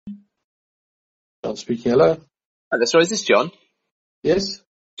John speaking. Hello. Hello, sorry, is this John? Yes.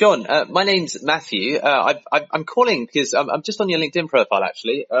 John, my name's Matthew. I'm calling because I'm just on your LinkedIn profile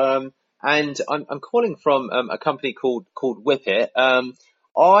actually, and I'm calling from a company called Whippet.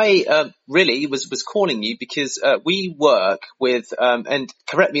 I really was calling you because we work with and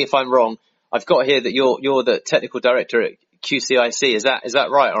correct me if I'm wrong. I've got here that you're the technical director at QCIC. Is that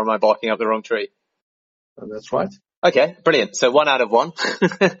right, or am I barking up the wrong tree? That's right. Okay, brilliant. So 1 out of 1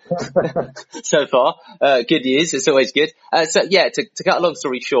 so far. Good news. It's always good. So yeah, to cut a long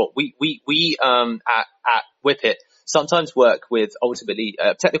story short, we at Whippet sometimes work with ultimately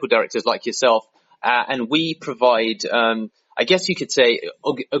technical directors like yourself, and we provide, I guess you could say,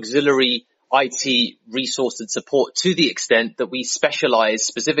 auxiliary IT resource and support to the extent that we specialize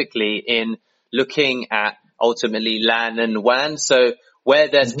specifically in looking at ultimately LAN and WAN. So where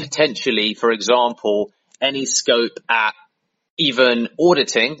there's potentially, for example, any scope at even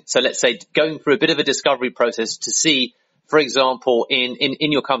auditing. So let's say going through a bit of a discovery process to see, for example, in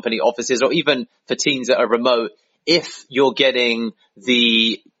your company offices or even for teams that are remote, if you're getting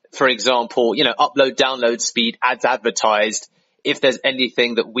the, for example, upload, download speed as advertised, if there's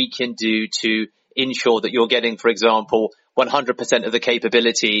anything that we can do to ensure that you're getting, for example, 100% of the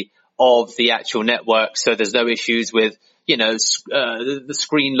capability of the actual network. So there's no issues with, the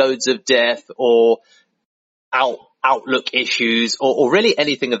screen loads of death or Outlook issues or really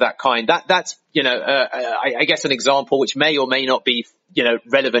anything of that kind. That's I guess an example which may or may not be,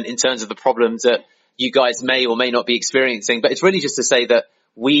 relevant in terms of the problems that you guys may or may not be experiencing. But it's really just to say that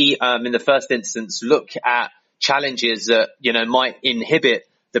we, in the first instance, look at challenges that, might inhibit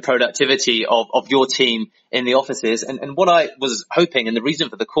the productivity of your team in the offices. And what I was hoping, and the reason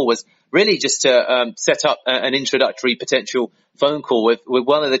for the call was really just to set up an introductory potential phone call with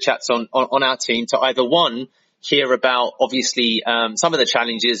one of the chaps on our team to either one, hear about obviously some of the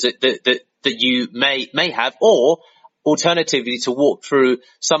challenges that you may have, or alternatively to walk through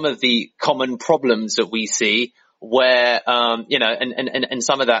some of the common problems that we see where and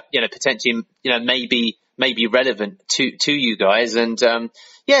some of that potentially may be relevant to you guys. And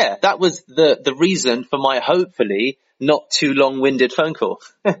that was the reason for my hopefully not too long-winded phone call.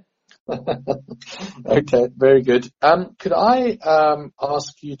 Okay, very good. Could I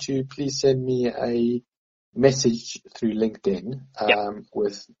ask you to please send me a message through LinkedIn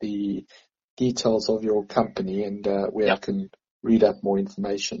with the details of your company and where I can read up more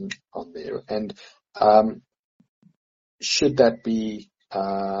information on there. And should that be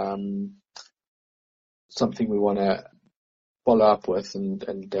something we want to follow up with, and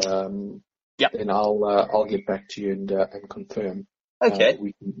then I'll get back to you and confirm. Okay.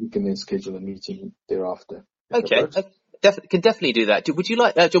 We can then schedule a meeting thereafter. Okay. Can definitely do that. Would you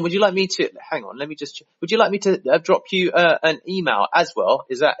like, John? Would you like me to hang on? Let me just. Would you like me to drop you an email as well?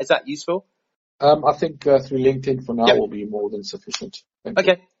 Is that useful? I think through LinkedIn for now will be more than sufficient. Thank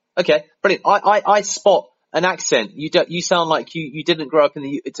you. Okay, brilliant. I spot an accent. You sound like you didn't grow up in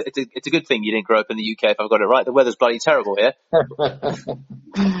the. It's a good thing you didn't grow up in the UK. If I've got it right, the weather's bloody terrible here.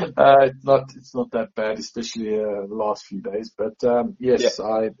 It's not that bad, especially the last few days. But yes,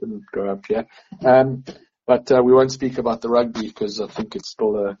 I didn't grow up here. But we won't speak about the rugby because I think it's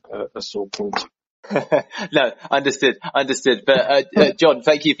still a sore point. No, understood. But John,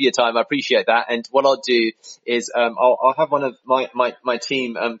 thank you for your time. I appreciate that. And what I'll do is I'll have one of my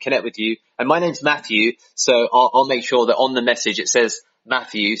team connect with you. And my name's Matthew, so I'll make sure that on the message it says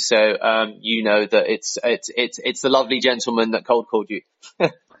Matthew, so you know that it's the lovely gentleman that cold called you.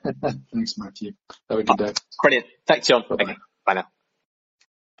 Thanks, Matthew. Have a good day. Brilliant. Thanks, John. Bye-bye. Okay. Bye now.